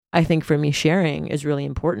I think for me, sharing is really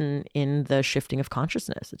important in the shifting of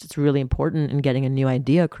consciousness. It's really important in getting a new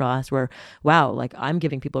idea across where, wow, like I'm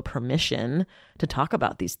giving people permission to talk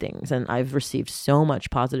about these things. And I've received so much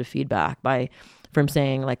positive feedback from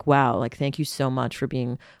saying like, wow, like, thank you so much for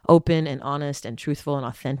being open and honest and truthful and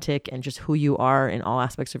authentic and just who you are in all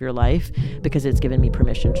aspects of your life, because it's given me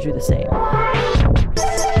permission to do the same.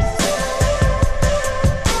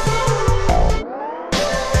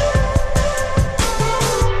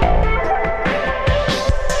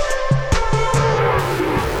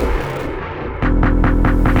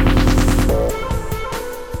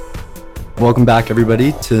 Welcome back,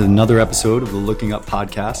 everybody, to another episode of the Looking Up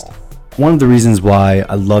podcast. One of the reasons why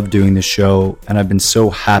I love doing this show, and I've been so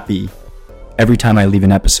happy every time I leave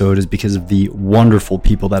an episode, is because of the wonderful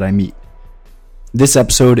people that I meet. This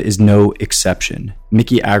episode is no exception.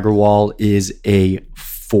 Miki Agrawal is a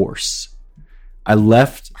force. I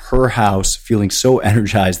left her house feeling so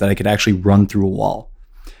energized that I could actually run through a wall.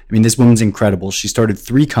 I mean, this woman's incredible. She started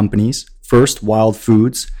 3 companies. First, Wild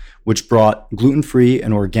Foods, which brought gluten-free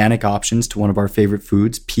and organic options to one of our favorite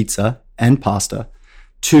foods, pizza and pasta.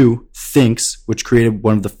 2, Thinks, which created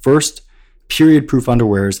one of the first period-proof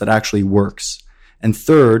underwears that actually works. And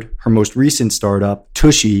 3rd, her most recent startup,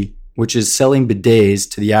 Tushy, which is selling bidets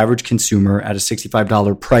to the average consumer at a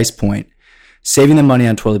 $65 price point, saving them money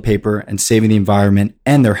on toilet paper and saving the environment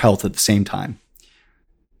and their health at the same time.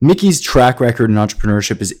 Miki's track record in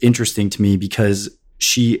entrepreneurship is interesting to me because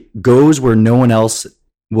she goes where no one else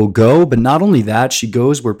will go, but not only that, she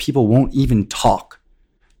goes where people won't even talk.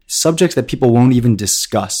 Subjects that people won't even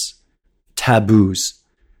discuss. Taboos.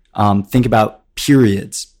 Think about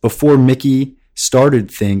periods. Before Miki started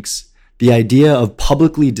Thinks, the idea of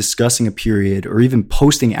publicly discussing a period or even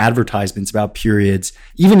posting advertisements about periods,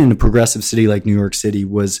 even in a progressive city like New York City,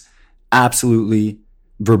 was absolutely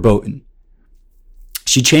verboten.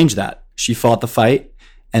 She changed that. She fought the fight,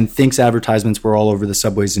 and Thinks advertisements were all over the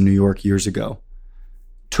subways in New York years ago.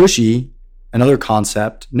 Tushy, another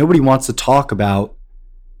concept, nobody wants to talk about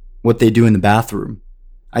what they do in the bathroom.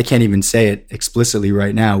 I can't even say it explicitly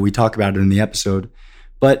right now. We talk about it in the episode.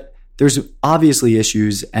 But there's obviously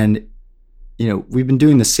issues, and we've been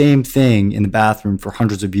doing the same thing in the bathroom for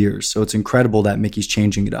hundreds of years. So it's incredible that Miki's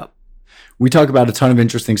changing it up. We talk about a ton of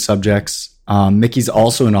interesting subjects. Miki's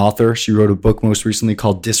also an author. She wrote a book most recently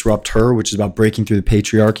called Disrupt Her, which is about breaking through the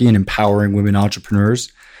patriarchy and empowering women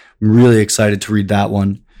entrepreneurs. I'm really excited to read that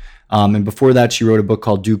one. And before that, she wrote a book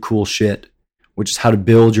called Do Cool Shit, which is how to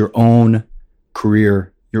build your own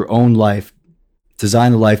career, your own life,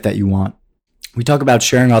 design the life that you want. We talk about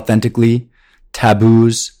sharing authentically,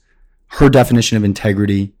 taboos, her definition of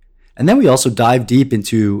integrity. And then we also dive deep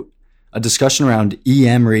into a discussion around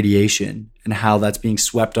EM radiation and how that's being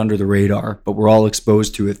swept under the radar, but we're all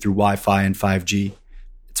exposed to it through Wi-Fi and 5G.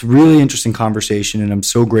 It's a really interesting conversation, and I'm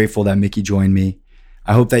so grateful that Miki joined me.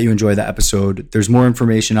 I hope that you enjoy the episode. There's more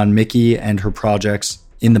information on Miki and her projects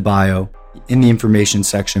in the bio, in the information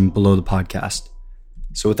section below the podcast.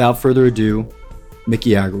 So without further ado, Miki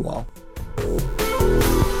Agrawal.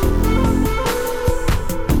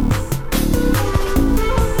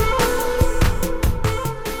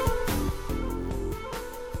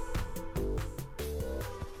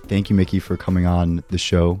 Thank you, Miki, for coming on the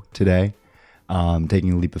show today.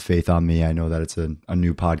 Taking a leap of faith on me. I know that it's a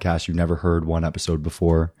new podcast. You've never heard one episode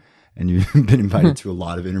before, and you've been invited to a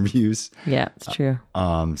lot of interviews. Yeah, it's true.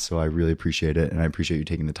 So I really appreciate it, and I appreciate you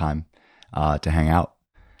taking the time to hang out.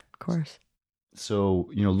 Of course. So,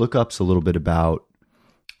 Look Up's a little bit about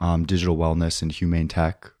digital wellness and humane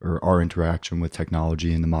tech, or our interaction with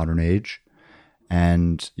technology in the modern age.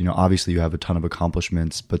 And, obviously you have a ton of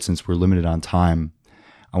accomplishments, but since we're limited on time,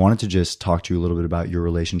 I wanted to just talk to you a little bit about your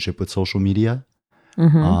relationship with social media.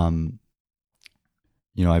 Mm-hmm.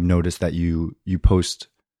 I've noticed that you post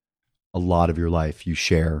a lot of your life. You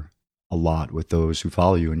share a lot with those who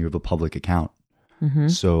follow you, and you have a public account. Mm-hmm.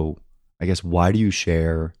 So I guess, why do you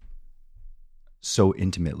share so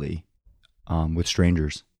intimately with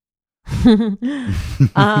strangers? I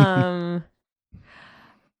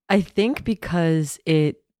think because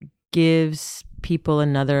it gives people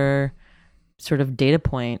another sort of data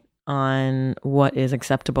point on what is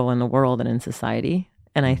acceptable in the world and in society.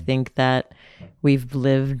 And I think that we've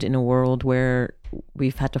lived in a world where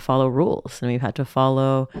we've had to follow rules, and we've had to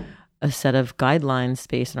follow a set of guidelines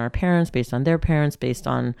based on our parents, based on their parents, based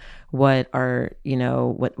on what our,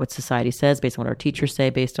 what society says, based on what our teachers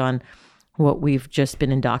say, based on what we've just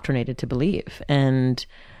been indoctrinated to believe. And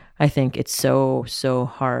I think it's so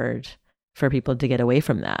hard for people to get away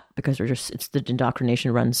from that, because the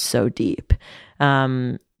indoctrination runs so deep.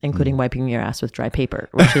 including wiping your ass with dry paper,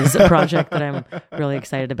 which is a project that I'm really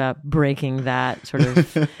excited about, breaking that sort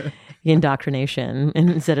of indoctrination, and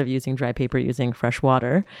instead of using dry paper, using fresh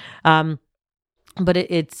water. But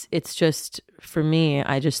it's just, for me,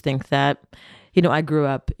 I just think that, I grew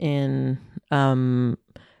up in a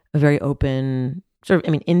very open sort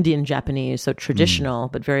of, Indian Japanese, so traditional,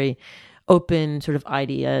 but very open sort of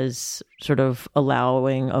ideas, sort of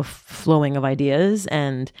allowing of flowing of ideas.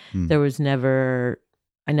 And there was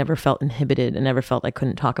I never felt inhibited. I never felt I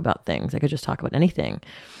couldn't talk about things. I could just talk about anything.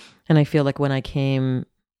 And I feel like when I came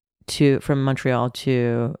from Montreal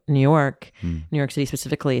to New York City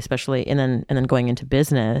specifically, especially, and then going into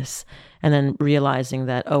business, and then realizing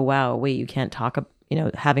that, oh wow, wait, you can't talk,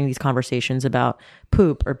 having these conversations about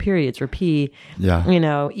poop or periods or pee,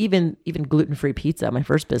 even gluten-free pizza, my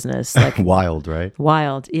first business, like wild, right?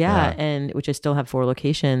 Wild, yeah. And which I still have 4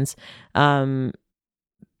 locations.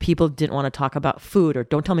 People didn't want to talk about food, or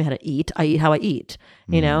don't tell me how to eat. I eat how I eat,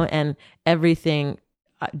 and everything.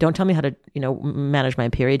 Don't tell me how to, manage my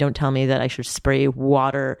period. Don't tell me that I should spray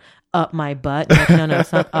water up my butt. Like, no,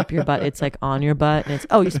 it's not up your butt. It's like on your butt. And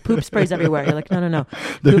it's, poop sprays everywhere. You're like, no.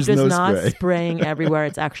 There's poop is no not spray. Spraying everywhere.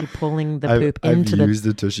 It's actually pulling the poop into I've used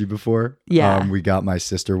the Tushy before. Yeah. We got my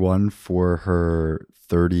sister one for her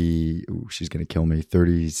she's going to kill me,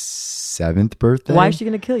 37th birthday. Why is she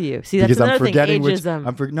going to kill you? See, that's because another I'm forgetting thing.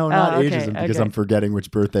 Ageism. Not ageism, because I'm forgetting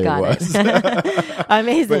which birthday Got it was. it.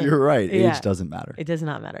 Amazing. But you're right. Yeah. Age doesn't matter. It does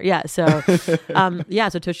not matter. Yeah. So,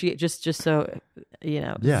 so Tushy, just so,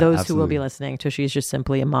 those who will be listening, Tushy is just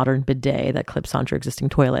simply a modern bidet that clips onto your existing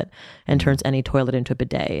toilet and turns any toilet into a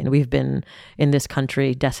bidet. And we've been in this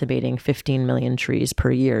country decimating 15 million trees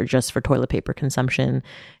per year just for toilet paper consumption.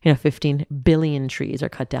 15 billion trees are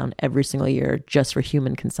cut down every single year just for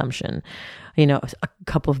human consumption. A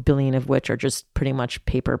couple of billion of which are just pretty much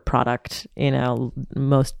paper product,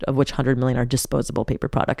 most of which 100 million are disposable paper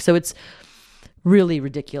products. So it's really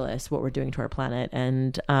ridiculous what we're doing to our planet.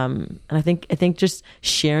 And I think just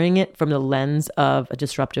sharing it from the lens of a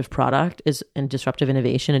disruptive product and disruptive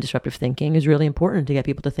innovation and disruptive thinking is really important to get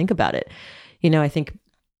people to think about it. I think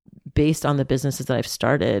based on the businesses that I've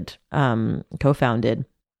started, co-founded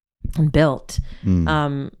and built,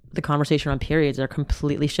 the conversation on periods are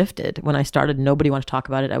completely shifted. When I started, nobody wanted to talk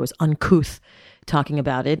about it. I was uncouth talking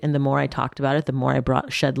about it. And the more I talked about it, the more I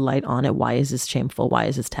shed light on it. Why is this shameful? Why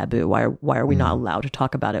is this taboo? Why are we not allowed to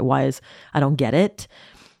talk about it? I don't get it.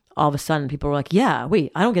 All of a sudden people were like, yeah,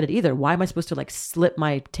 wait, I don't get it either. Why am I supposed to like slip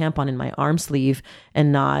my tampon in my arm sleeve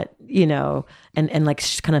and not, and like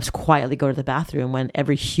kind of quietly go to the bathroom when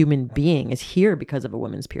every human being is here because of a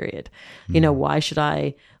woman's period? Why should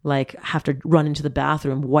I like have to run into the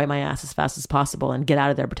bathroom, wipe my ass as fast as possible and get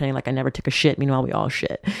out of there pretending like I never took a shit? Meanwhile, we all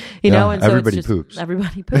shit, and so everybody poops.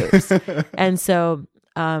 Everybody poops. And so,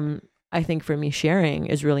 I think for me, sharing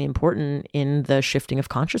is really important in the shifting of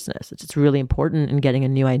consciousness. It's really important in getting a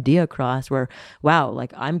new idea across where, wow,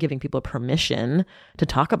 like I'm giving people permission to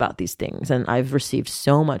talk about these things. And I've received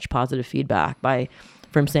so much positive feedback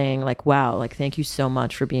from saying like, wow, like, thank you so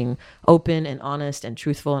much for being open and honest and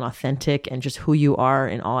truthful and authentic and just who you are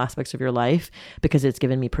in all aspects of your life, because it's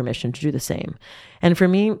given me permission to do the same. And for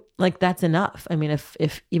me, like, that's enough. I mean,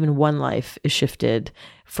 if even one life is shifted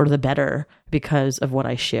for the better because of what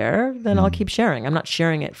I share, then I'll keep sharing. I'm not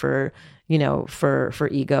sharing it for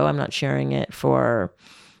ego. I'm not sharing it for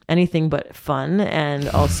anything but fun, and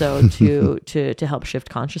also to help shift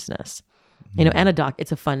consciousness. And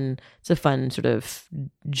it's a fun sort of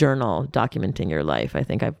journal documenting your life. I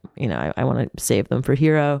think I want to save them for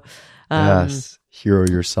Hero. Yes. Hero,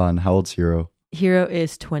 your son. How old's Hero? Hero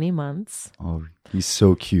is 20 months. Oh, he's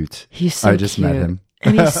so cute. I just met him.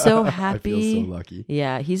 And he's so happy. I feel so lucky.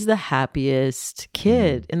 Yeah, he's the happiest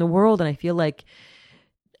kid in the world. And I feel like,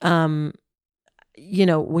 when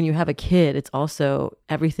you have a kid, it's also,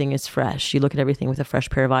 everything is fresh. You look at everything with a fresh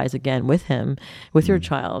pair of eyes again with him, with your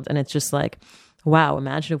child. And it's just like, wow,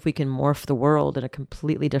 imagine if we can morph the world in a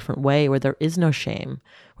completely different way where there is no shame,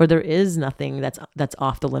 where there is nothing that's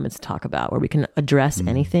off the limits to talk about, where we can address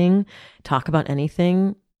anything, talk about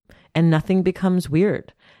anything, and nothing becomes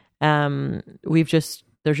weird. There's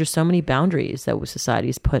just so many boundaries that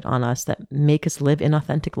society's put on us that make us live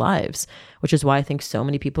inauthentic lives, which is why I think so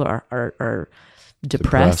many people are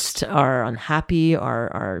depressed, are unhappy,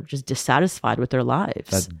 are just dissatisfied with their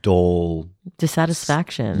lives. That dull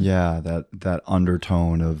dissatisfaction. Yeah, that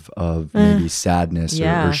undertone of maybe sadness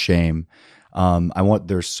or shame.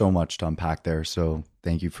 There's so much to unpack there, so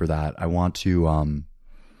thank you for that. I want to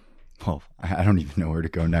I don't even know where to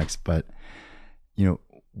go next, but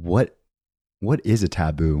what is a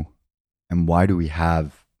taboo, and why do we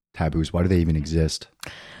have taboos? Why do they even exist?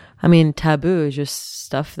 I mean, taboo is just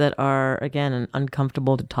stuff that are, again,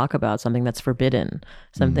 uncomfortable to talk about, something that's forbidden,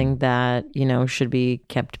 something that, should be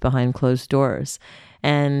kept behind closed doors.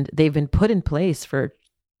 And they've been put in place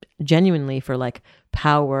genuinely for like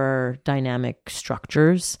power dynamic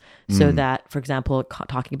structures, so that, for example,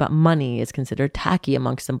 talking about money is considered tacky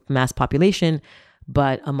amongst the mass population,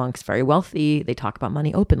 but amongst very wealthy, they talk about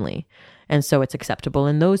money openly. And so it's acceptable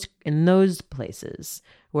in those places.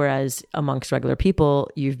 Whereas amongst regular people,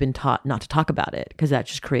 you've been taught not to talk about it, because that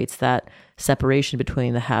just creates that separation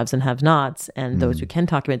between the haves and have-nots, and those who can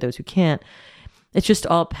talk about it, those who can't. It's just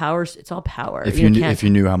all power. It's all power. If you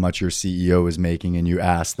knew how much your CEO is making and you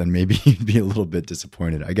asked, then maybe you'd be a little bit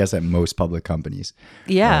disappointed. I guess at most public companies.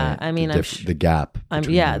 Yeah, I mean, the gap.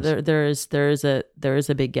 There is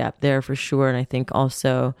a big gap there for sure, and I think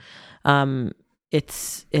also,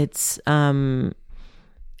 it's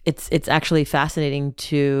actually fascinating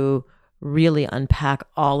to really unpack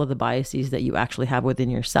all of the biases that you actually have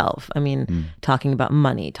within yourself. I mean, talking about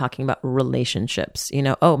money, talking about relationships,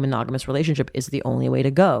 monogamous relationship is the only way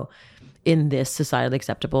to go in this societally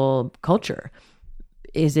acceptable culture.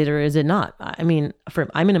 Is it or is it not? I mean,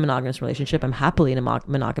 I'm in a monogamous relationship. I'm happily in a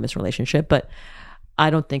monogamous relationship, but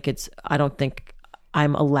I don't think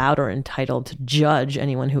I'm allowed or entitled to judge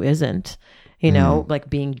anyone who isn't. Like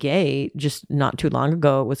being gay just not too long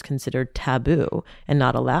ago was considered taboo and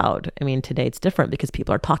not allowed. I mean, today it's different because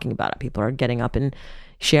people are talking about it. People are getting up and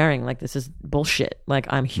sharing like, this is bullshit. Like,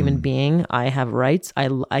 I'm a human being. I have rights.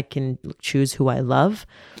 I can choose who I love.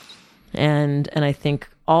 And I think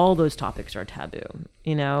all those topics are taboo,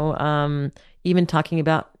 even talking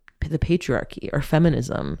about the patriarchy or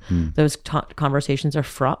feminism, those conversations are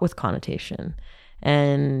fraught with connotation.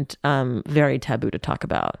 And very taboo to talk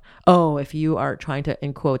about. Oh, if you are trying to,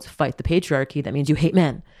 in quotes, fight the patriarchy, that means you hate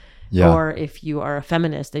men. Yeah. Or if you are a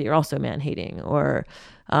feminist, that you're also man-hating. Or,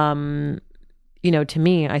 to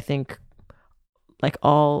me, I think like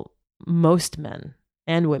most men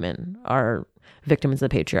and women are victims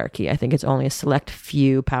of the patriarchy. I think it's only a select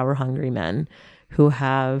few power-hungry men who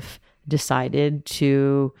have decided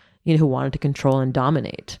to, who wanted to control and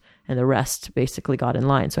dominate, and the rest basically got in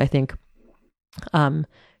line. So I think,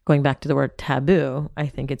 going back to the word taboo, I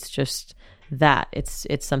think it's just that it's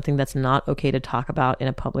something that's not okay to talk about in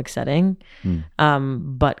a public setting,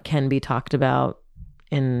 but can be talked about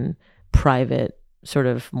in private, sort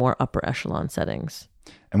of more upper echelon settings.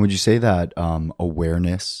 And would you say that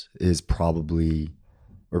awareness is probably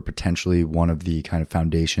or potentially one of the kind of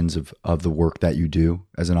foundations of the work that you do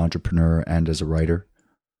as an entrepreneur and as a writer?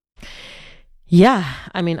 Yeah,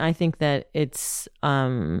 I mean, I think that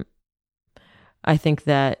I think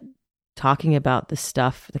that talking about this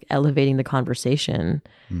stuff, like elevating the conversation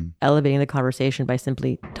by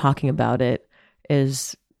simply talking about it,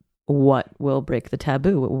 is what will break the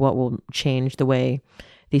taboo, what will change the way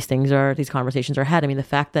these conversations are had. I mean, the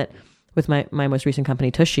fact that with my most recent company,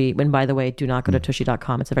 Tushy, and by the way, do not go to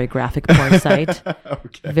tushy.com. It's a very graphic porn site.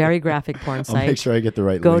 Okay. Very graphic porn site. I'll make sure I get the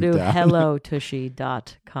right go link to down.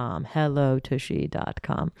 hellotushy.com.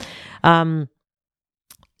 hellotushy.com.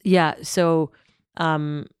 Yeah, so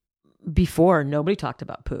before, nobody talked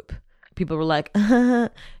about poop. People were like, and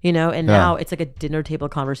now it's like a dinner table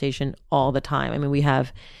conversation all the time. I mean, we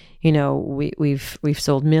have, we've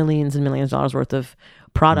sold millions and millions of dollars worth of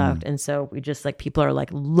product. And so we just like, people are like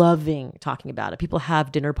loving talking about it. People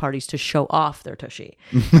have dinner parties to show off their tushy,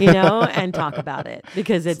 and talk about it,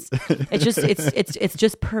 because it's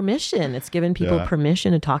just permission. It's given people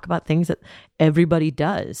permission to talk about things that everybody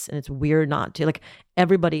does. And it's weird not to. Like,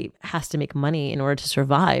 everybody has to make money in order to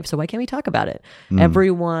survive. So why can't we talk about it?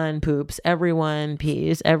 Everyone poops, everyone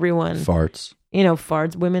pees, everyone farts.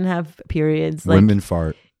 Farts. Women have periods. Like, women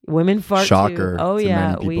fart. Women fart Shocker. too. Oh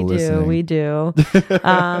yeah, we do. We do.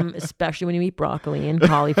 Especially when you eat broccoli and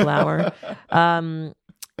cauliflower. And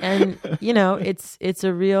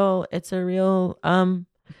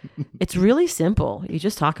it's really simple. You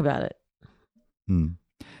just talk about it.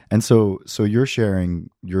 And so you're sharing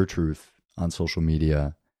your truth on social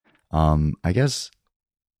media. I guess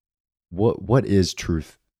what is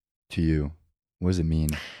truth to you? What does it mean?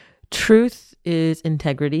 Truth is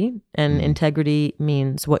integrity, and integrity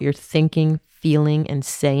means what you're thinking, feeling, and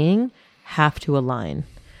saying have to align.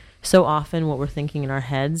 So often what we're thinking in our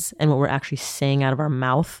heads and what we're actually saying out of our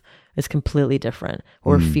mouth is completely different.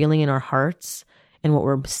 What we're feeling in our hearts and what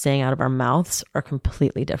we're saying out of our mouths are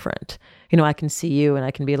completely different. I can see you and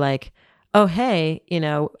I can be like, oh, hey,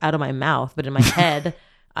 out of my mouth, but in my head,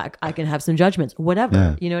 I can have some judgments, whatever.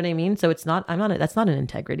 Yeah. You know what I mean? So that's not an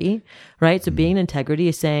integrity, right? So being integrity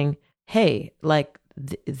is saying, hey, like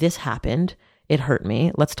this happened. it hurt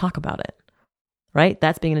me. Let's talk about it. Right?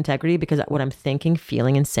 That's being in integrity, because what I'm thinking,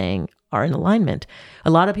 feeling, and saying are in alignment. A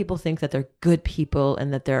lot of people think that they're good people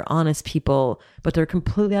and that they're honest people, but they're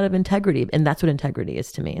completely out of integrity. And that's what integrity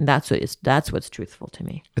is to me. And that's what's truthful to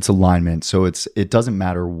me. It's alignment. So it doesn't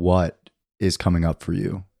matter what is coming up for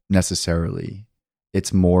you necessarily.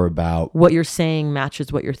 It's more about what you're saying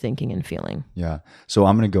matches what you're thinking and feeling. Yeah. So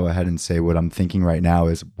I'm going to go ahead and say what I'm thinking right now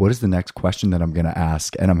is, what is the next question that I'm going to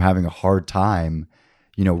ask? And I'm having a hard time,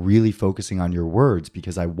 really focusing on your words,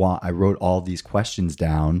 because I wrote all these questions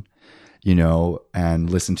down, and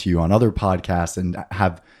listened to you on other podcasts and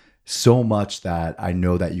have so much that I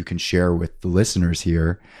know that you can share with the listeners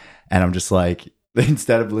here. And I'm just like,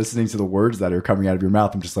 instead of listening to the words that are coming out of your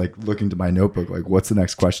mouth, I'm just like looking to my notebook, like, what's the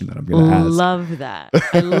next question that I'm going to ask? Love that.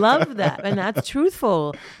 I love that. And that's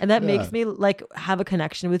truthful. And that makes me like have a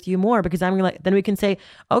connection with you more, because I'm like, then we can say,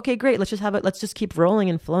 okay, great. Let's just keep rolling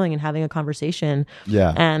and flowing and having a conversation.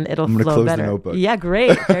 Yeah. And it'll flow better. The notebook. Yeah.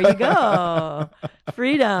 Great. There you go.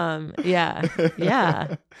 Freedom. Yeah.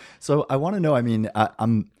 Yeah. So I want to know,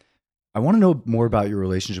 I want to know more about your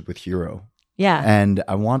relationship with Hero. Yeah. And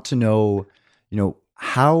I want to know,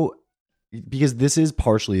 how, because this is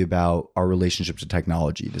partially about our relationship to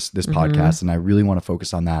technology, this podcast, and I really want to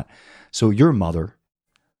focus on that. So you're a mother.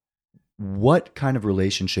 What kind of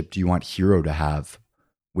relationship do you want Hero to have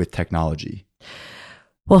with technology?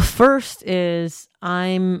 Well, first is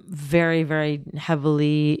I'm very, very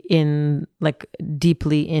heavily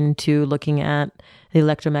deeply into looking at the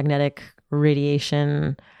electromagnetic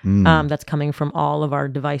radiation that's coming from all of our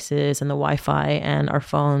devices and the Wi-Fi and our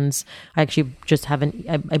phones. I actually just I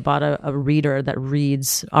bought a reader that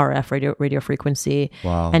reads RF radio frequency.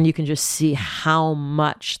 Wow. And you can just see how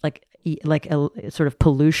much like a sort of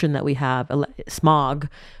pollution that we have, smog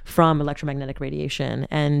from electromagnetic radiation,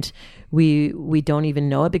 and we don't even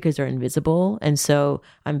know it because they're invisible. And so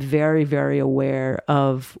I'm very, very aware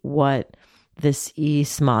of what this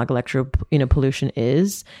smog pollution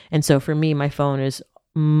is. And so for me, my phone is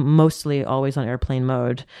mostly always on airplane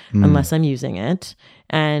mode unless I'm using it.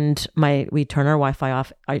 And we turn our Wi-Fi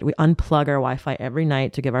off. We unplug our Wi-Fi every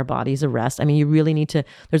night to give our bodies a rest. I mean, you really need to.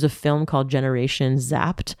 There's a film called Generation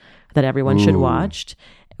Zapped that everyone should watch.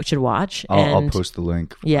 I'll post the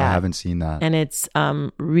link. Yeah, I haven't seen that. And it's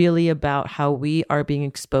really about how we are being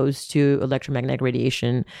exposed to electromagnetic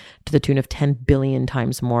radiation to the tune of 10 billion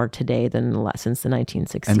times more today than since the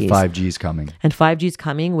 1960s. And 5G is coming. And 5G is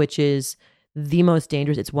coming, which is the most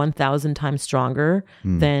dangerous. It's 1,000 times stronger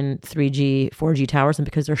than 3G, 4G towers. And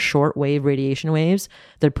because they're short wave radiation waves,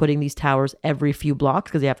 they're putting these towers every few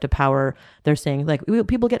blocks because they have to power. They're saying like,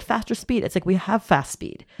 people get faster speed. It's like, we have fast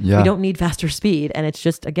speed. Yeah. We don't need faster speed. And it's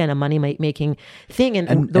just, again, a money making thing.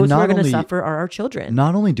 And those who are going to suffer are our children.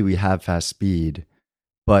 Not only do we have fast speed,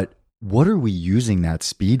 but what are we using that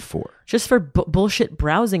speed for? Just for bullshit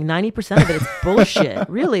browsing. 90% of it is bullshit.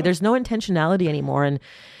 Really, there's no intentionality anymore. And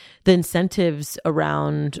the incentives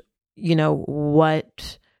around,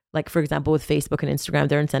 what, like, for example, with Facebook and Instagram,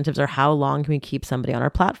 their incentives are how long can we keep somebody on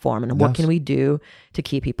our platform, and what can we do to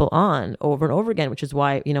keep people on over and over again, which is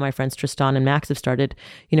why, my friends Tristan and Max have started,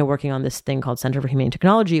 working on this thing called Center for Humane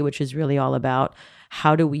Technology, which is really all about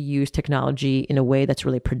how do we use technology in a way that's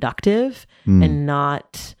really productive and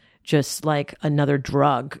not just like another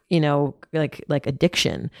drug, like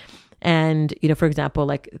addiction. And, for example,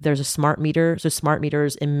 like there's a smart meter. So smart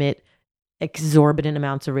meters emit exorbitant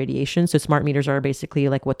amounts of radiation. So smart meters are basically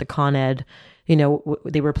like what the Con Ed,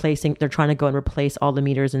 they're trying to go and replace all the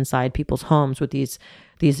meters inside people's homes with these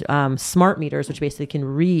smart meters, which basically can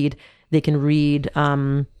read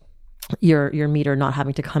your meter, not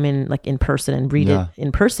having to come in like in person and read it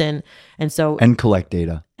in person. And so, and collect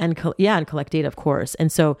data and collect data, of course.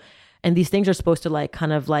 And so, and these things are supposed to like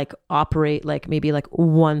kind of like operate like maybe like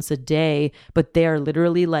once a day, but they are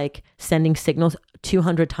literally like sending signals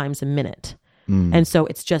 200 times a minute. And so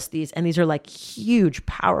it's just these are like huge,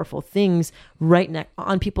 powerful things right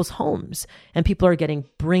on people's homes, and people are getting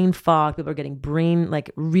brain fog. People are getting brain like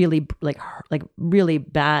really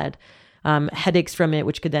bad headaches from it,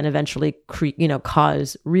 which could then eventually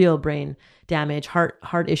cause real brain damage,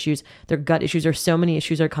 heart issues, their gut issues. There's so many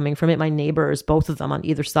issues are coming from it. My neighbors, both of them on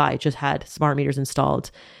either side, just had smart meters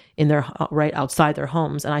installed in their right outside their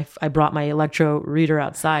homes, and I brought my electro reader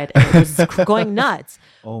outside, and it was going nuts.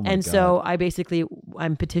 Oh my God. So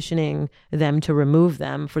I'm petitioning them to remove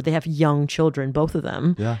them, for they have young children, both of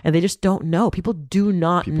them, and they just don't know. People do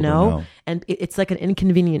not know. And it's like an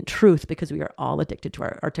inconvenient truth, because we are all addicted to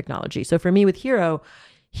our technology. So for me with Hero,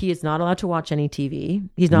 he is not allowed to watch any TV.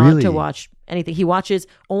 He's not allowed to watch anything. He watches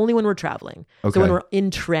only when we're traveling. Okay. So when we're in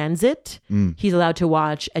transit, he's allowed to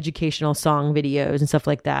watch educational song videos and stuff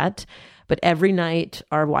like that. But every night,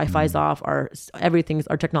 our Wi-Fi's off, our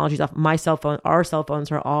technology's off. My cell phone, our cell phones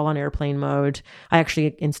are all on airplane mode. I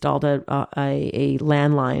actually installed a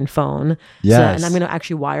landline phone. Yes. And I'm going to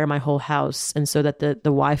actually wire my whole house, and so that the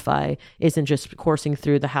Wi-Fi isn't just coursing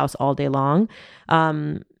through the house all day long.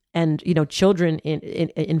 And children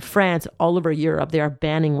in France, all over Europe, they are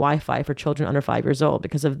banning Wi-Fi for children under 5 years old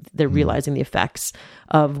because of they're realizing the effects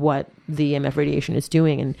of what the EMF radiation is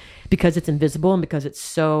doing, and because it's invisible and because it's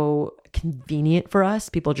so convenient for us,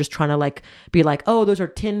 people are just trying to be like, oh, those are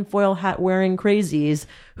tinfoil hat wearing crazies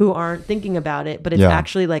who aren't thinking about it. But it's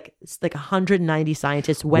actually like 190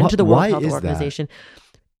 scientists went to the World Health Organization.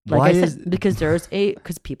 Like I said, because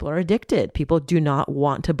people are addicted. People do not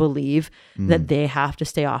want to believe that they have to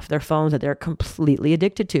stay off their phones, that they're completely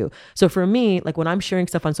addicted to. So for me, like when I'm sharing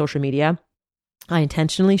stuff on social media, I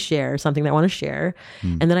intentionally share something that I want to share,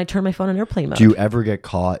 and then I turn my phone on airplane mode. Do you ever get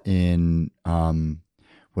caught in,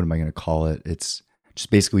 what am I going to call it? It's just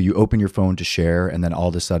basically you open your phone to share, and then all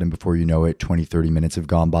of a sudden, before you know it, 20, 30 minutes have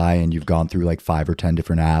gone by and you've gone through like 5 or 10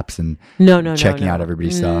 different apps and checking out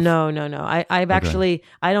everybody's stuff. No. I've actually,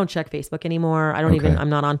 I don't check Facebook anymore. I don't even, I'm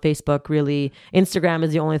not on Facebook really. Instagram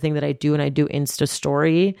is the only thing that I do, and I do Insta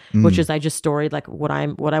story, which is I just storied like what I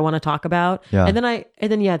want to talk about. Yeah. And then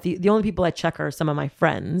the only people I check are some of my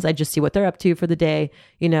friends. I just see what they're up to for the day,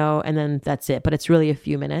 and then that's it. But it's really a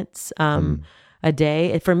few minutes. A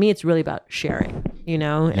day. For me, it's really about sharing,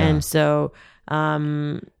 and so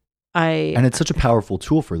and it's such a powerful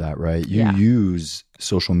tool for that, right? You use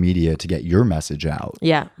social media to get your message out,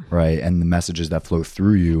 right? And the messages that flow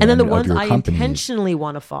through you, and then the ones I intentionally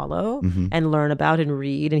want to follow and learn about and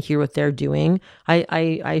read and hear what they're doing,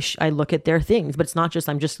 I look at their things. But it's not just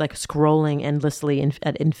I'm just like scrolling endlessly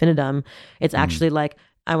at infinitum. It's actually like,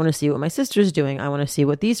 I want to see what my sister's doing. I want to see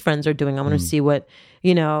what these friends are doing. I want to see what,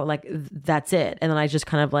 that's it. And then I just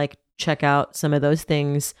kind of like check out some of those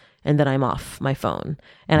things, and then I'm off my phone.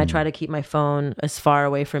 And I try to keep my phone as far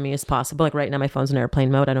away from me as possible. Like right now, my phone's in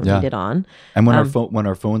airplane mode. I don't need it on. And when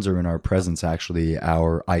our phones are in our presence, actually,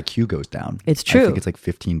 our IQ goes down. It's true. I think it's like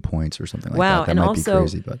 15 points or something like that. That might be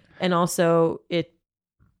crazy, but and also it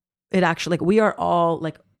actually, like, we are all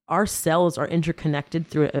like, our cells are interconnected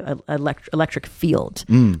through an electric field.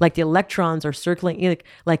 Like the electrons are circling,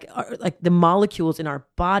 like the molecules in our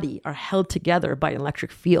body are held together by an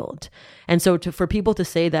electric field. And so for people to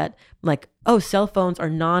say that, like, oh, cell phones are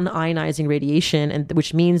non-ionizing radiation, and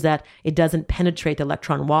which means that it doesn't penetrate the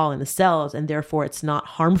electron wall in the cells, and therefore it's not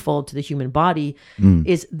harmful to the human body,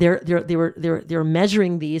 is they're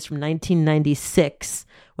measuring these from 1996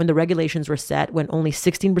 when the regulations were set, when only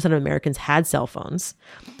 16% of Americans had cell phones.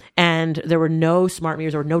 And there were no smart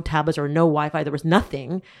meters or no tablets or no Wi-Fi. There was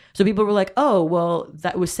nothing. So people were like, oh, well,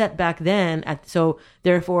 that was set back then. So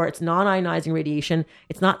therefore, it's non-ionizing radiation.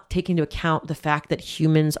 It's not taking into account the fact that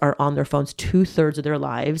humans are on their phones 2/3 of their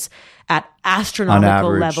lives at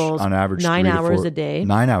astronomical levels. On average, 9 hours a day.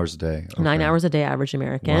 9 hours a day. Okay. 9 hours a day, average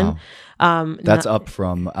American. Wow. That's up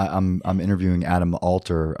from, I'm interviewing Adam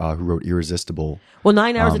Alter, who wrote Irresistible. Well,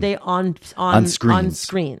 9 hours a day on screens. On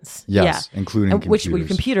screens. Yes, including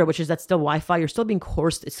computer, which is that's still Wi-Fi. You're still being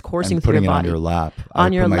coursed. It's coursing through your body. Putting it on your lap. I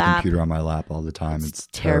put my computer on my lap all the time. It's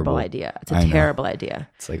a terrible idea. It's a terrible idea.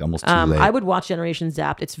 It's like almost too late. I would watch Generation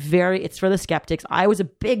Zapped. It's for the skeptics. I was a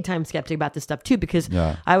big time skeptic about this stuff too, because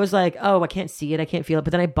I was like, oh, I can't see it, I can't feel it.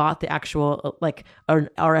 But then I bought the actual like an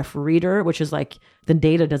RF reader, which is like the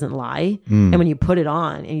data doesn't lie. And when you put it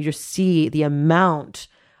on and you just see the amount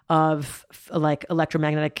of like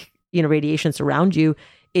electromagnetic radiation around you,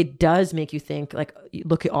 it does make you think, like,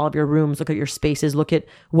 look at all of your rooms, look at your spaces, look at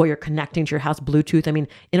what you're connecting to your house, Bluetooth. I mean,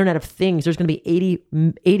 Internet of Things, there's going to be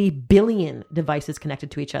 80 billion devices connected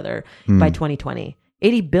to each other by 2020.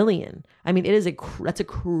 80 billion. I mean, that's a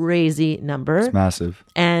crazy number. It's massive.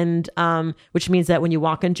 And which means that when you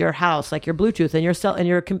walk into your house, like your Bluetooth and your cell and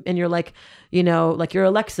your like, like your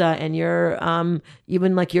Alexa and your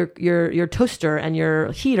even like your toaster and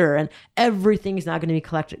your heater, and everything is now going to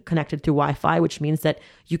be connected to Wi-Fi, which means that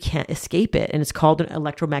you can't escape it. And it's called an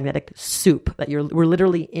electromagnetic soup, that we're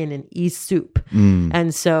literally in an e-soup.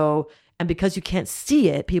 And so, and because you can't see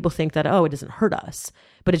it, people think that, oh, it doesn't hurt us.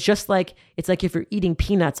 But it's just like, it's like if you're eating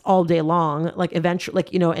peanuts all day long, like eventually,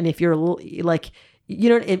 like, and if you're like,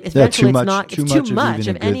 eventually it's too much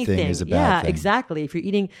of anything. Yeah, exactly. If you're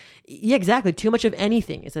eating, exactly. Too much of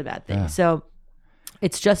anything is a bad thing. Yeah. So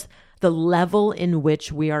it's just the level in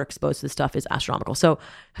which we are exposed to this stuff is astronomical. So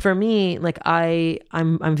for me, like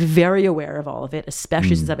I'm very aware of all of it,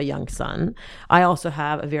 especially since I have a young son. I also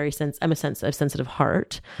have I'm a sensitive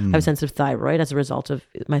heart. I have a sensitive thyroid as a result of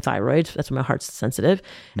my thyroid. That's why my heart's sensitive.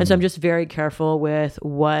 And so I'm just very careful with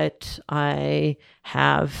what I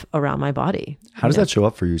have around my body. How does that show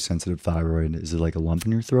up for you, sensitive thyroid? Is it like a lump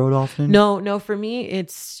in your throat often? No, for me,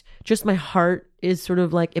 it's just my heart is sort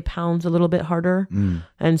of like, it pounds a little bit harder.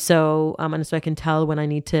 And so I can tell when I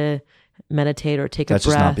need to meditate or take a breath.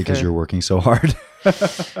 That's just not because you're working so hard.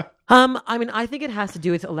 I mean, I think it has to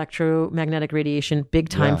do with electromagnetic radiation, big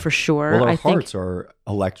time for sure. Well, our hearts are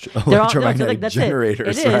electromagnetic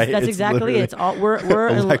generators, it is. right? That's exactly it. It's all we're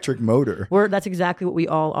electric motor. That's exactly what we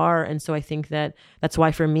all are, and so I think that's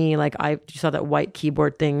why for me, like you saw that white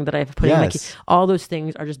keyboard thing that I've put in my key. All those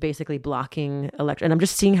things are just basically blocking and I'm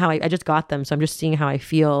just seeing how I just got them, so I'm just seeing how I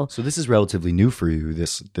feel. So this is relatively new for you.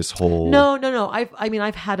 This whole no.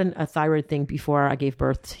 I've had a thyroid thing before I gave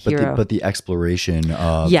birth here, but the exploration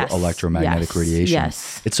of electromagnetic radiation.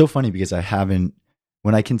 Yes. It's so funny because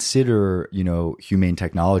when I consider, humane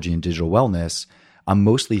technology and digital wellness, I'm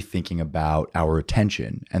mostly thinking about our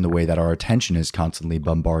attention and the way that our attention is constantly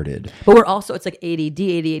bombarded. But it's like ADD,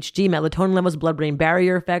 ADHD, melatonin levels, blood-brain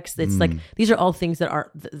barrier effects. It's like, these are all things that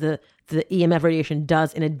are the EMF radiation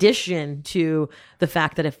does, in addition to the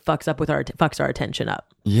fact that it fucks our attention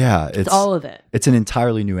up. Yeah. It's all of it. It's an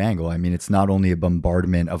entirely new angle. I mean, it's not only a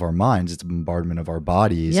bombardment of our minds, it's a bombardment of our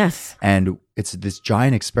bodies. Yes. And it's this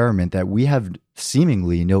giant experiment that we have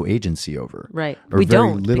seemingly no agency over. Right. Or we very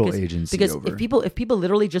don't little agency over. Because if people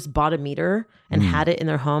literally just bought a meter and had it in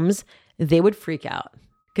their homes, they would freak out.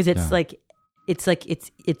 Because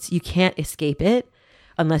it's you can't escape it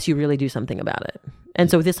unless you really do something about it. And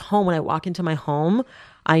so with this home, when I walk into my home,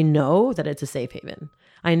 I know that it's a safe haven.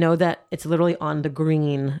 I know that it's literally on the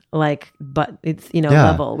green, but it's,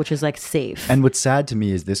 level, which is like safe. And what's sad to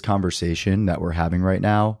me is this conversation that we're having right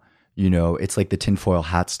now, it's like the tinfoil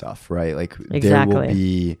hat stuff, right? Like there will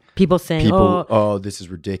be people saying, oh, this is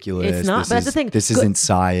ridiculous. It's not, but that's the thing. This isn't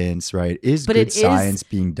science, right? Is good science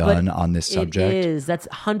being done on this subject? It is. That's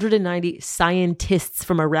 190 scientists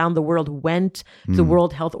from around the world went to the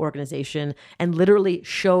World Health Organization and literally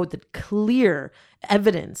showed the clear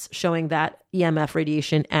evidence showing that EMF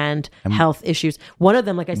radiation and health issues. One of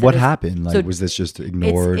them, like I said, what happened? Was this just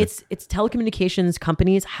ignored? It's telecommunications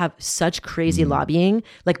companies have such crazy lobbying,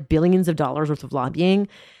 like billions of dollars worth of lobbying,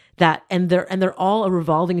 and they're all a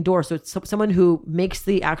revolving door. So it's someone who makes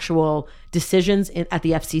the actual decisions at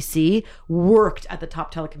the FCC worked at the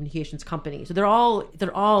top telecommunications company. So they're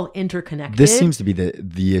all interconnected. This seems to be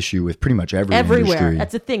the issue with pretty much everywhere. Industry.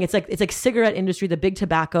 That's the thing. It's like cigarette industry, the big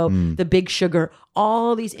tobacco, the big sugar.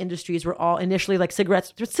 All these industries were all initially like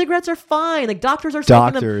cigarettes. Cigarettes are fine. Like doctors are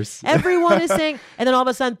smoking them. Everyone is saying, and then all of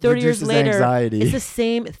a sudden, 30 years later, anxiety. It's the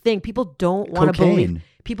same thing. People don't want to believe.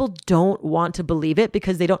 People don't want to believe it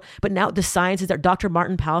because they don't. But now the science is that Dr.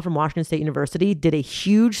 Martin Powell from Washington State University did a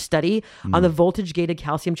huge study on the voltage gated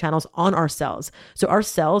calcium channels on our cells. So our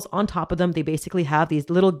cells, on top of them, they basically have these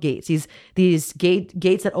little gates, these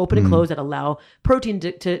gates that open and close that allow protein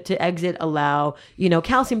to exit, allow,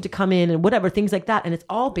 calcium to come in and whatever, things like that. And it's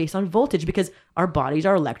all based on voltage because our bodies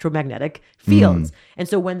are electromagnetic fields. And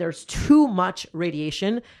so when there's too much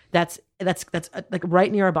radiation, that's like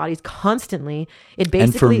right near our bodies constantly, it basically,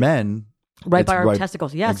 and for men, right by our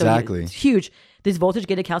testicles. Yeah, exactly. So it's huge. These voltage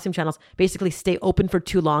gated calcium channels basically stay open for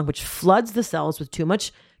too long, which floods the cells with too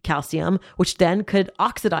much calcium, which then could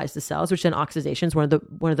oxidize the cells, which then oxidation is one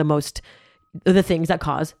of the things that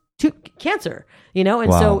cause cancer,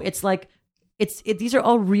 and so it's like, these are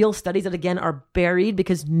all real studies that again are buried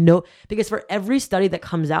because for every study that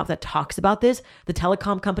comes out that talks about this, the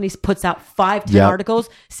telecom companies puts out 5-10 articles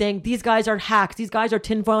saying these guys are hacks, these guys are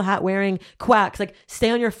tinfoil hat wearing quacks, like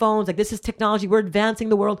stay on your phones, like this is technology, we're advancing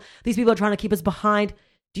the world, these people are trying to keep us behind.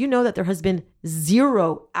 Do you know that there has been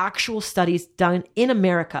 0 actual studies done in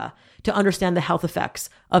America to understand the health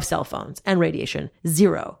effects of cell phones and radiation?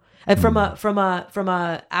 0. And from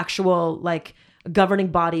a actual like governing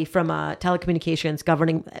body, from telecommunications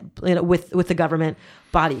governing with the government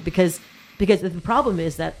body, because the problem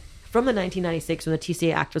is that from the 1996 when the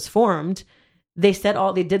TCA Act was formed, they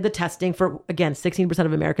did the testing for, again, 16%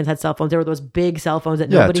 of Americans had cell phones. There were those big cell phones that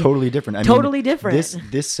nobody, totally different.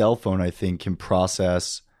 Different. This cell phone, I think, can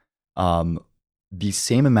process the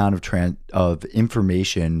same amount of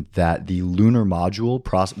information that the lunar module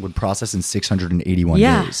would process in 681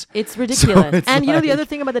 days. It's ridiculous. So and the other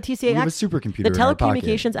thing about the TCA Act, a supercomputer, the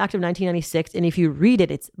Telecommunications Act of 1996, and if you read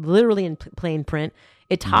it, it's literally in plain print.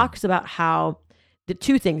 It talks about how the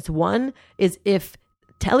 2 things. One is if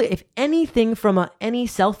if anything from any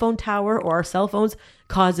cell phone tower or our cell phones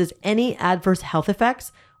causes any adverse health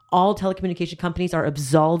effects, all telecommunication companies are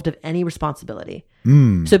absolved of any responsibility.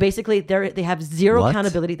 So basically, they have zero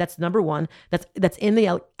accountability. That's number one. That's in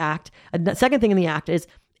the act. And the second thing in the act is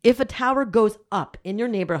if a tower goes up in your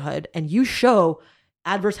neighborhood and you show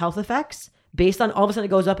adverse health effects based on all of a sudden it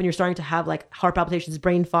goes up and you're starting to have like heart palpitations,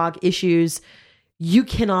 brain fog issues, you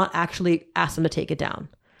cannot actually ask them to take it down.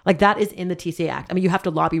 Like that is in the TCA Act. I mean, you have to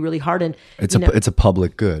lobby really hard, and it's a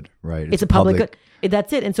public good, right? It's a public good.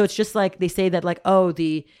 That's it. And so it's just like they say that like, oh,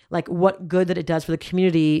 the like what good that it does for the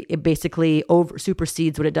community, it basically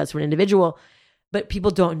supersedes what it does for an individual. But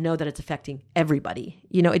people don't know that it's affecting everybody.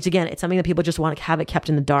 It's something that people just want to have it kept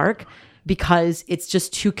in the dark because it's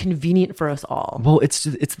just too convenient for us all. Well, it's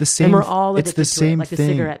the same. And we're all it's the same like thing.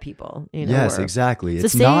 The cigarette people. Yes, exactly.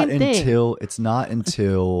 It's not until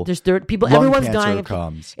there's people. lung Everyone's cancer dying.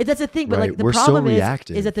 Comes. That's the thing. But right? like the we're problem so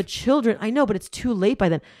reactive. is that the children. I know, but it's too late by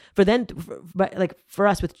then. For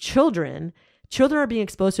us with children are being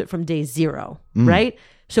exposed to it from day zero, right?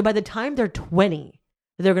 So by the time they're 20.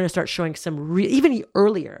 They're going to start showing some even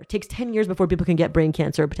earlier. It takes 10 years before people can get brain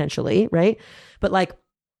cancer potentially, right? But like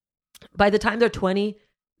by the time they're 20,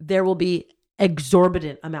 there will be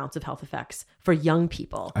exorbitant amounts of health effects for young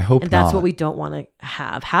people. I hope and that's not. what we don't want to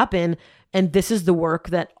have happen. And this is the work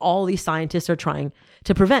that all these scientists are trying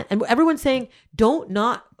to prevent. And everyone's saying, don't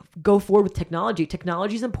not go forward with technology.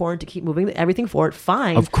 Technology is important to keep moving everything forward.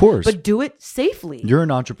 Fine. Of course. But do it safely. You're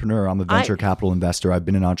an entrepreneur. I'm a venture capital investor. I've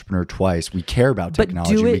been an entrepreneur twice. We care about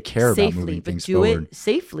technology. Do it we care safely, about moving things forward. forward. Do it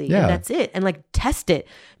safely. Yeah. And that's it. And like test it.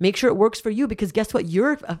 Make sure it works for you because guess what?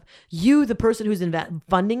 You, the person who's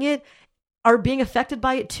funding it, are being affected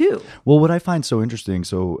by it too. Well, what I find so interesting,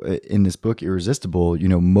 in this book, Irresistible,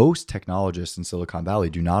 most technologists in Silicon Valley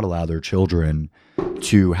do not allow their children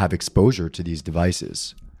to have exposure to these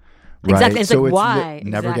devices. Right? Exactly. It's like, why?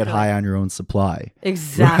 Never get high on your own supply.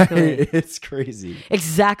 Exactly. Right? It's crazy.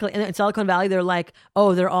 Exactly. And in Silicon Valley, they're like,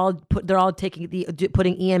 oh, they're all putting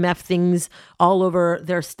EMF things all over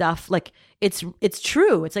their stuff. Like it's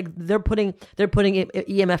true. It's like they're putting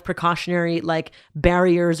EMF precautionary like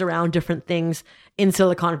barriers around different things in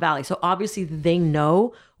Silicon Valley. So obviously they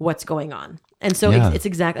know what's going on. And so it's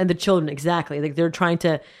exactly, and the children, exactly. Like they're trying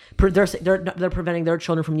to, they're preventing their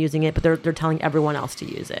children from using it, but they're telling everyone else to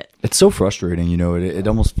use it. It's so frustrating, it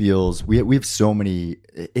almost feels, we have so many,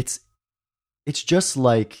 it's just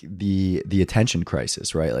like the attention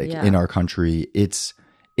crisis, right? Like in our country, it's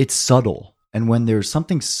subtle. And when there's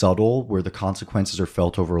something subtle where the consequences are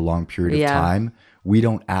felt over a long period of time, we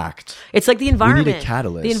don't act. It's like the environment. We need a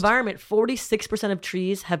catalyst. The environment, 46% of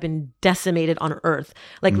trees have been decimated on Earth.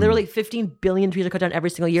 Like literally 15 billion trees are cut down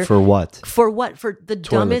every single year. For what? For what? For the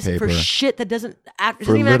dumbest, paper. for shit that doesn't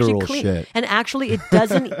For even actually literal clean. shit. And actually it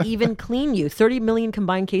doesn't even clean you. 30 million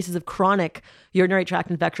combined cases of chronic urinary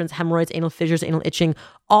tract infections, hemorrhoids, anal fissures, anal itching.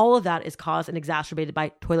 All of that is caused and exacerbated by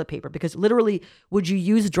toilet paper. Because literally, would you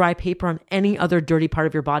use dry paper on any other dirty part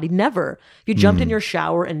of your body? Never. If you jumped in your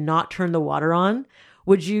shower and not turn the water on,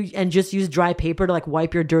 would you, and just use dry paper to like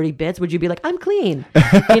wipe your dirty bits? Would you be like, I'm clean?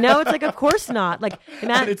 It's like, of course not. Like,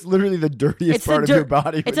 and it's literally the dirtiest part of your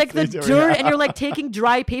body. It's like the dirt, and you're like taking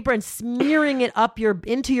dry paper and smearing it up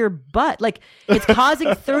into your butt. Like it's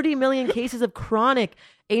causing 30 million cases of chronic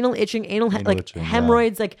anal itching,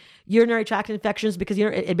 hemorrhoids, like urinary tract infections, because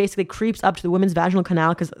it basically creeps up to the women's vaginal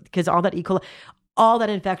canal because all that E. coli. All that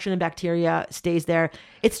infection and bacteria stays there.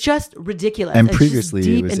 It's just ridiculous. And it's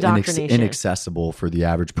previously, it was indoctrination. inaccessible for the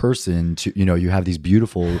average person to. You have these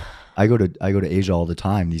beautiful. I go to Asia all the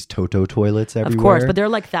time. These Toto toilets everywhere. Of course, but they're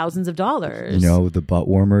like thousands of dollars. The butt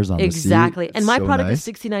warmers on exactly. the seat. And my so product nice.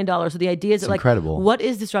 is $69. So the idea is that, like, incredible. What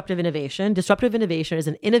is disruptive innovation? Disruptive innovation is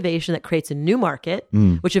an innovation that creates a new market,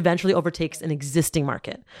 which eventually overtakes an existing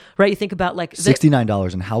market. Right? You think about like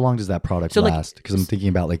 $69, and how long does that product last? Because I'm thinking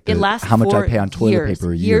about like it lasts how much I pay on toilet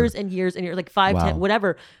paper a year. Years and years and years, like 5, 10,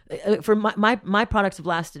 whatever. For my products have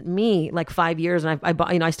lasted me like 5 years, and I bought.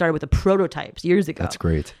 I started with the prototypes years ago. That's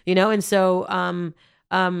great. And so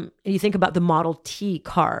you think about the Model T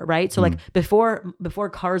car, right? So like before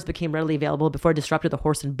cars became readily available, before it disrupted the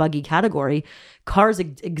horse and buggy category, cars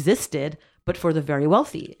existed, but for the very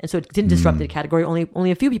wealthy, and so it didn't disrupt the category.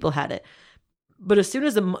 Only a few people had it. But as soon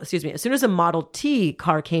as a Model T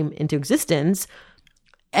car came into existence,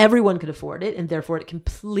 everyone could afford it, and therefore it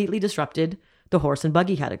completely disrupted the horse and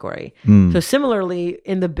buggy category. So similarly,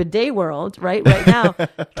 in the bidet world, right now,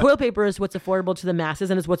 toilet paper is what's affordable to the masses,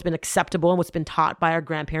 and is what's been acceptable and what's been taught by our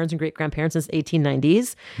grandparents and great grandparents since the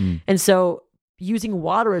 1890s. And so using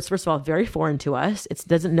water is, first of all, very foreign to us.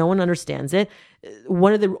 No one understands it.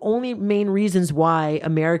 One of the only main reasons why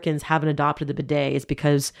Americans haven't adopted the bidet is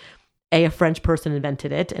because A, a French person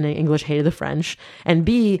invented it and English hated the French. And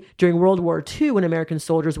B, during World War II, when American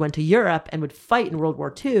soldiers went to Europe and would fight in World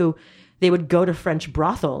War II, they would go to French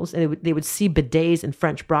brothels and they would see bidets in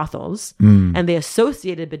French brothels. And they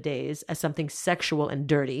associated bidets as something sexual and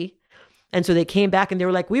dirty. And so they came back and they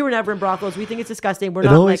were like, we were never in brothels. We think it's disgusting. We're it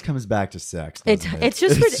not. Always comes back to sex. It's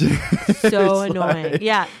just so annoying. Like...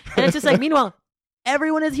 Yeah. And it's just like, meanwhile,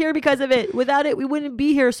 everyone is here because of it. Without it, we wouldn't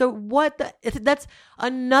be here. So that's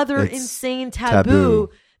another insane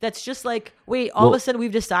taboo. That's just like, wait, all of a sudden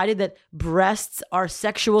we've decided that breasts are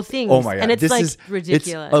sexual things. Oh my God. And it's like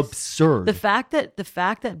ridiculous. It's absurd. The fact that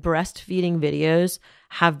breastfeeding videos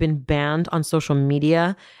have been banned on social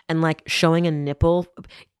media and like showing a nipple.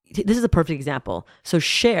 This is a perfect example. So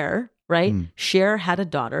Cher, right? Cher had a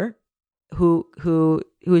daughter who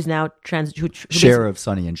is now trans. Cher of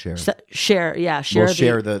Sonny and Cher. Cher, yeah. Cher,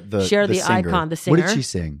 Cher the singer. icon, the singer. What did she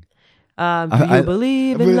sing? You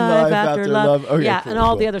believe in life after love. Okay, yeah, cool, and all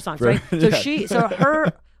cool. the other songs, right? So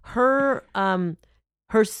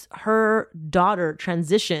her daughter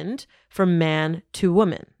transitioned from man to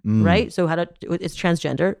woman, right? So it's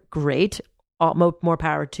transgender. Great. More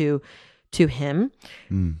power to him.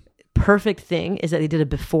 Perfect thing is that they did a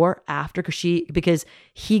before after because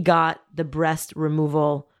he got the breast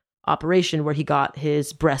removal operation where he got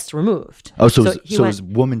his breasts removed. Oh, so it was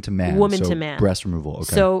woman to man. To man. Breast removal.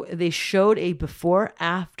 Okay. So they showed a before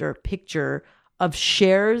after picture of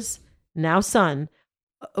Cher's now son,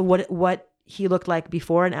 what he looked like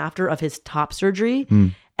before and after of his top surgery,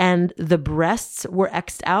 and the breasts were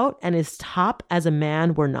X'd out and his top as a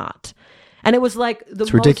man were not. And it was like the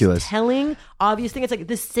most ridiculous. Telling, obvious thing. It's like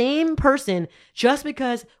the same person, just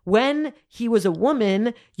because when he was a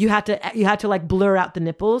woman, you had to like blur out the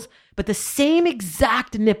nipples, but the same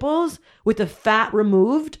exact nipples with the fat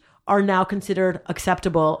removed are now considered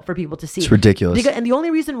acceptable for people to see. It's ridiculous. And the only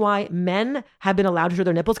reason why men have been allowed to show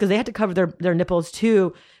their nipples, because they had to cover their nipples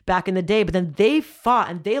too back in the day, but then they fought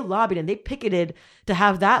and they lobbied and they picketed to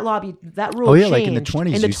have that rule changed. Like in the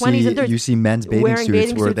 20s. In the 20s and 30s, you see men's bathing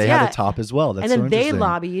suits where they had a top as well. That's and then they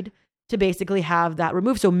lobbied to basically have that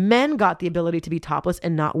removed. So men got the ability to be topless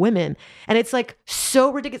and not women. And it's like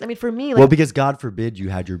so ridiculous. I mean, for me, like, because God forbid you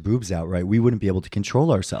had your boobs out, right? We wouldn't be able to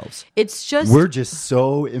control ourselves. It's just... We're just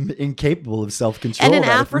so incapable of self-control. And in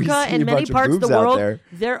Africa and many parts of the world,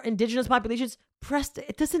 their indigenous populations,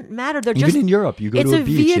 it doesn't matter. They're even in Europe, you go to a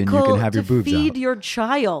beach and you can have your boobs out. It's a vehicle to feed your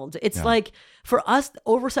child. It's like, for us,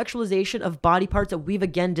 over-sexualization of body parts that we've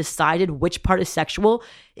again decided which part is sexual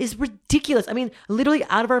is ridiculous. I mean, literally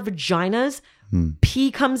out of our vaginas,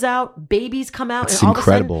 pee comes out, babies come out, it's and all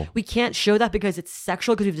incredible. Of a sudden we can't show that because it's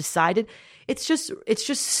sexual because we've decided. It's just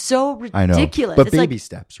so ridiculous. I know, but it's baby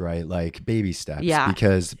steps, right? Like baby steps. Yeah.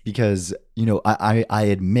 Because I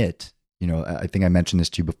admit, I think I mentioned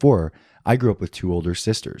this to you before. I grew up with two older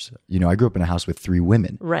sisters. I grew up in a house with three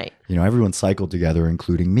women. Right. Everyone cycled together,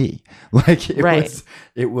 including me. Like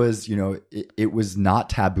it was not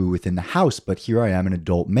taboo within the house, but here I am, an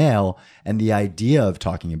adult male, and the idea of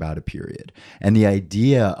talking about a period and the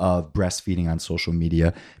idea of breastfeeding on social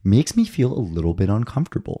media makes me feel a little bit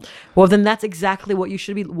uncomfortable. Well, then that's exactly what you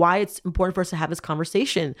should be, why it's important for us to have this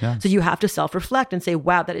conversation. Yeah. So you have to self-reflect and say,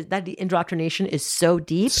 wow, that the indoctrination is so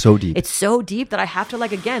deep. So deep. It's so deep that I have to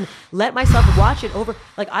let myself watch it over.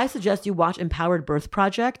 Like, I suggest you watch Empowered Birth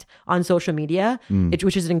Project on social media,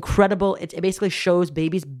 which is an incredible, it basically shows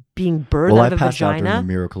babies being birthed out of a vagina. Well, I passed out during the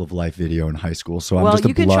Miracle of Life video in high school, so I'm well, just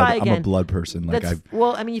I'm a blood person. Like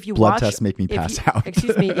if you blood watch, tests make me pass out.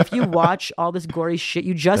 Excuse me, if you watch all this gory shit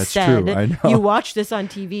you just That's said, true, I know. you watch this on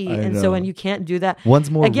TV, and you can't do that.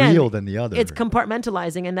 One's more real than the other. It's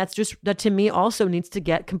compartmentalizing, and that to me also needs to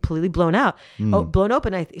get completely blown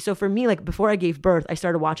open. So for me, like before I gave birth, I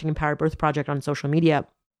started watching Empowered Birth Project on social media,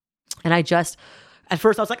 and at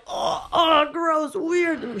first I was like, oh, gross,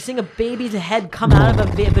 weird. Seeing a baby's head come out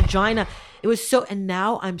of a vagina, it was so. And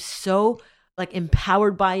now I'm so like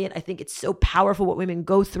empowered by it. I think it's so powerful what women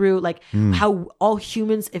go through, like how all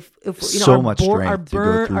humans, if so are much born, strength to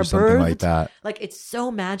go through something like that. Like it's so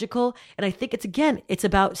magical. And I think it's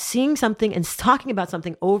about seeing something and talking about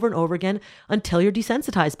something over and over again until you're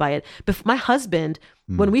desensitized by it. But my husband,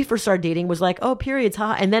 when we first started dating, was like, oh, periods,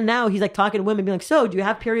 huh? And then now he's like talking to women, being like, so do you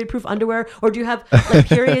have period-proof underwear, or do you have like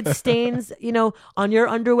period stains, on your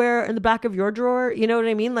underwear in the back of your drawer? You know what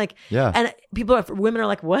I mean? Like, yeah. And women are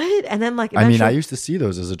like, what? And then like, I used to see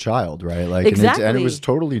those as a child, right? Like, exactly. And it was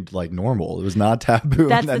totally like normal. It was not taboo.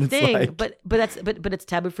 That's the thing. But it's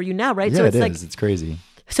taboo for you now, right? Yeah, so it's it like, is. It's crazy.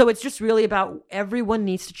 So it's just really about everyone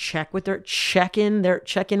needs to check in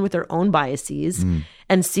with their own biases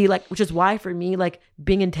and see, like, which is why for me, like,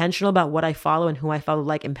 being intentional about what I follow and who I follow,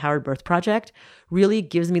 like Empowered Birth Project, really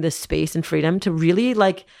gives me the space and freedom to really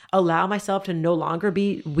like allow myself to no longer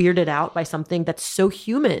be weirded out by something that's so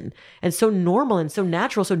human and so normal and so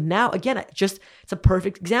natural. So now again, it's a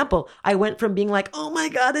perfect example. I went from being like, oh my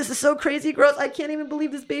God, this is so crazy gross, I can't even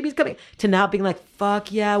believe this baby's coming, to now being like,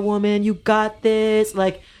 fuck yeah, woman, you got this.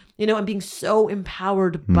 Like, you know, I'm being so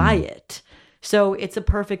empowered by it. So it's a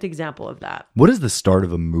perfect example of that. What does the start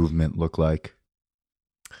of a movement look like?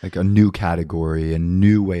 Like a new category, a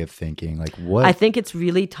new way of thinking? Like what? I think it's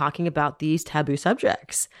really talking about these taboo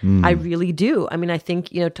subjects. I really do. I mean, I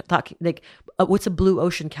think, you know, what's a blue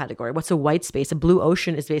ocean category? What's a white space? A blue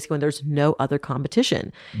ocean is basically when there's no other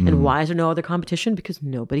competition. And why is there no other competition? Because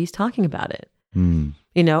nobody's talking about it. You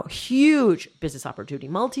know, huge business opportunity,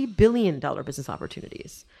 multi-billion-dollar business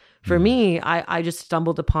opportunities. For me, I just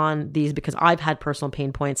stumbled upon these because I've had personal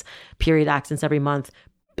pain points, period accidents every month.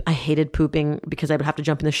 I hated pooping because I would have to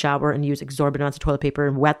jump in the shower and use exorbitant amounts of toilet paper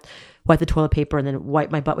and wet the toilet paper and then wipe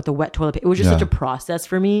my butt with the wet toilet paper. It was just such a process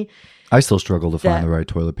for me. I still struggle to find the right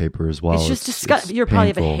toilet paper as well. It's just disgusting. You probably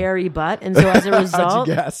have a hairy butt, and so as a result,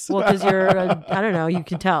 well, because you're, I don't know, you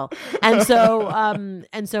can tell, and so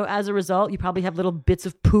as a result, you probably have little bits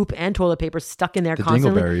of poop and toilet paper stuck in there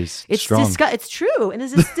constantly. Dingleberries, it's it's true, and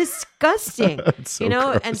it's disgusting. It's so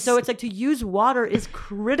gross. And so it's like to use water is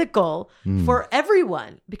critical for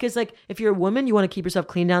everyone because, like, if you're a woman, you want to keep yourself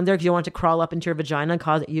clean down there because you don't want it to crawl up into your vagina and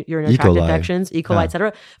cause urinary tract infections, E. coli,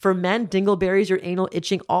 etc. For men, dingleberries, your anal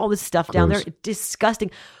itching, all this stuff down there, disgusting.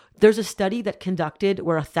 There's a study that conducted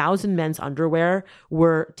where 1,000 men's underwear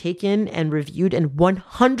were taken and reviewed, and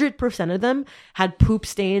 100% of them had poop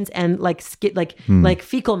stains and like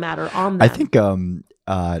fecal matter on them. I think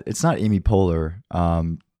it's not Amy Poehler.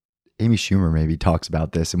 Amy Schumer maybe talks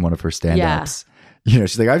about this in one of her stand-ups. You know,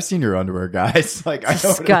 she's like, I've seen your underwear, guys. Like, I know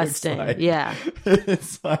disgusting. What it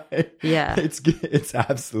looks like. Yeah. It's like, it's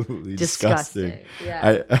absolutely disgusting.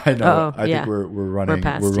 Yeah. I know. I think we're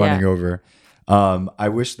running over. I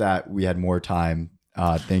wish that we had more time.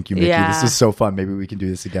 Thank you, Mickey. This is so fun. Maybe we can do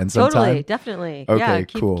this again sometime. Totally, definitely. Okay,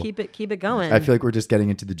 cool. Keep it going. I feel like we're just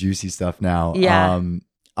getting into the juicy stuff now. Yeah.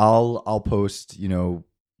 I'll post, you know,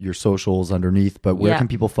 your socials underneath, but where can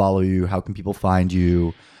people follow you? How can people find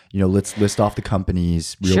you? You know, let's list off the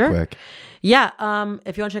companies real quick. Yeah.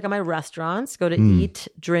 If you want to check out my restaurants, go to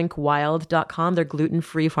eatdrinkwild.com. They're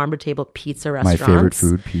gluten-free farm-to-table pizza restaurants. My favorite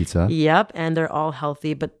food, pizza. Yep. And they're all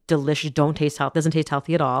healthy, but delicious. Doesn't taste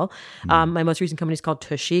healthy at all. My most recent company is called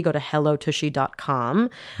Tushy. Go to hellotushy.com.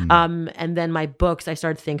 And then my books, I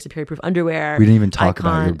started Think Superior Proof Underwear. We didn't even talk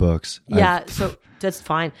about your books. Yeah. So that's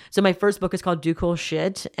fine. So my first book is called Do Cool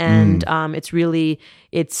Shit. And it's you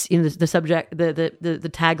know, the subject,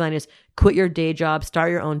 the tagline is quit your day job,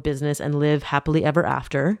 start your own business, and live happily ever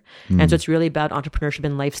after. And so it's really about entrepreneurship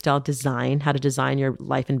and lifestyle design, how to design your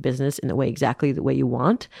life and business in exactly the way you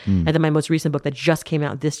want. And then my most recent book that just came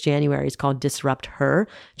out this January is called Disrupt Her.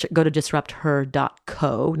 Go to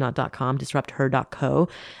disrupther.co, not .com, disrupther.co.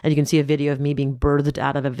 And you can see a video of me being birthed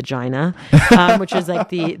out of a vagina, which is like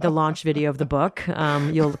the launch video of the book.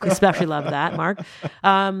 You'll especially love that, Mark.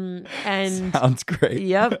 And sounds great.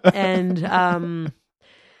 Yep. And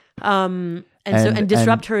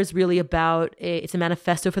Disrupt Her is really about it's a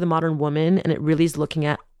manifesto for the modern woman, and it really is looking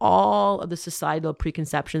at all of the societal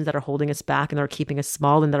preconceptions that are holding us back and that are keeping us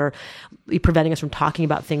small and that are preventing us from talking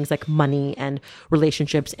about things like money and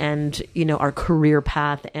relationships and, you know, our career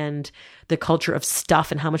path and the culture of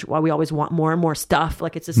stuff and why we always want more and more stuff.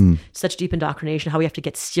 Like, it's just such deep indoctrination, how we have to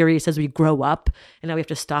get serious as we grow up, and how we have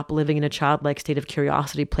to stop living in a childlike state of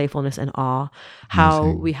curiosity, playfulness, and awe. How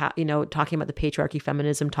we have, you know, talking about the patriarchy,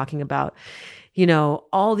 feminism, talking about, you know,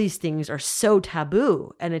 all these things are so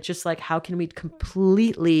taboo. And it's just like, how can we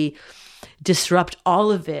completely disrupt all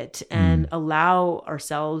of it and allow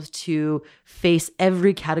ourselves to face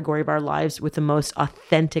every category of our lives with the most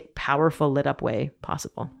authentic, powerful, lit up way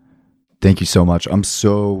possible? Thank you so much. I'm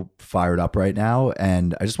so fired up right now.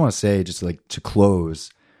 And I just want to say, just like to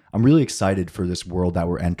close, I'm really excited for this world that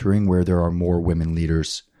we're entering, where there are more women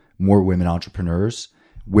leaders, more women entrepreneurs.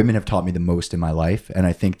 Women have taught me the most in my life. And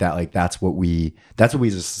I think that like, that's what we as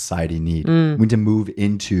a society need. We need to move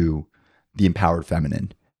into the empowered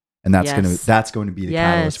feminine. And that's going to be the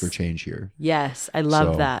catalyst for change here. Yes, I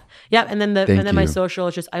love that. Yeah, and then my social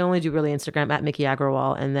is just, I only do really Instagram at Mickey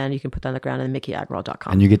Agrawal, and then you can put that on the ground at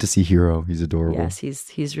mickeyagrawal.com. And you get to see Hero. He's adorable. Yes,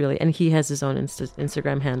 he's really, and he has his own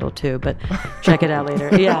Instagram handle too, but check it out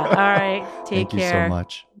later. Yeah, all right. Take care. Thank you so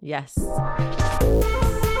much. Yes.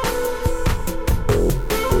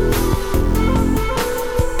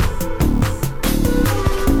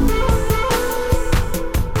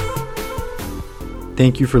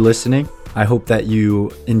 thank you for listening. I hope that you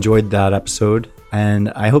enjoyed that episode, and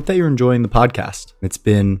I hope that you're enjoying the podcast. It's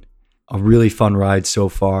been a really fun ride so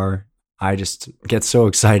far. I just get so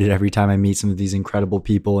excited every time I meet some of these incredible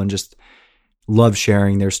people and just love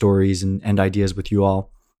sharing their stories and ideas with you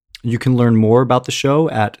all. You can learn more about the show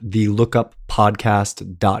at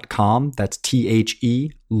thelookuppodcast.com. That's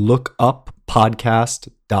THE,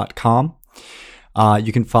 lookuppodcast.com.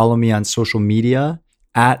 You can follow me on social media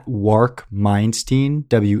at Wark Meinstein,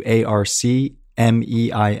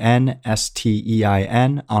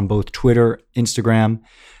 WARCMEINSTEIN, on both Twitter, Instagram,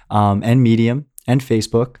 and Medium, and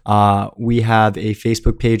Facebook. We have a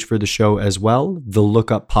Facebook page for the show as well, The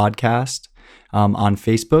Lookup Podcast, on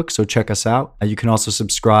Facebook. So check us out. You can also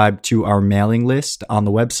subscribe to our mailing list on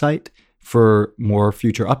the website for more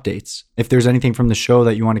future updates. If there's anything from the show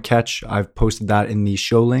that you want to catch, I've posted that in the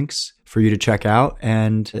show links for you to check out.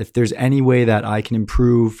 And if there's any way that I can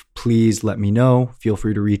improve, please let me know. Feel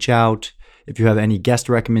free to reach out. If you have any guest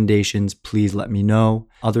recommendations, please let me know.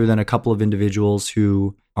 Other than a couple of individuals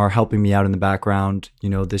who are helping me out in the background,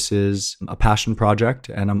 this is a passion project,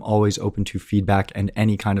 and I'm always open to feedback and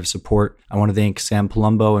any kind of support. I want to thank Sam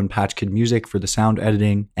Palumbo and Patch Kid Music for the sound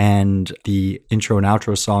editing and the intro and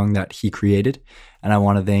outro song that he created. And I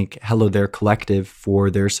want to thank Hello There Collective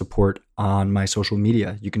for their support on my social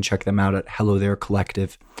media. You can check them out at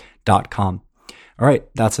hellotherecollective.com. All right,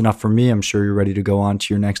 that's enough for me. I'm sure you're ready to go on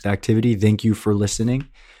to your next activity. Thank you for listening.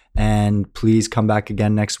 And please come back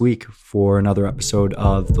again next week for another episode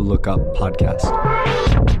of the Lookup Podcast.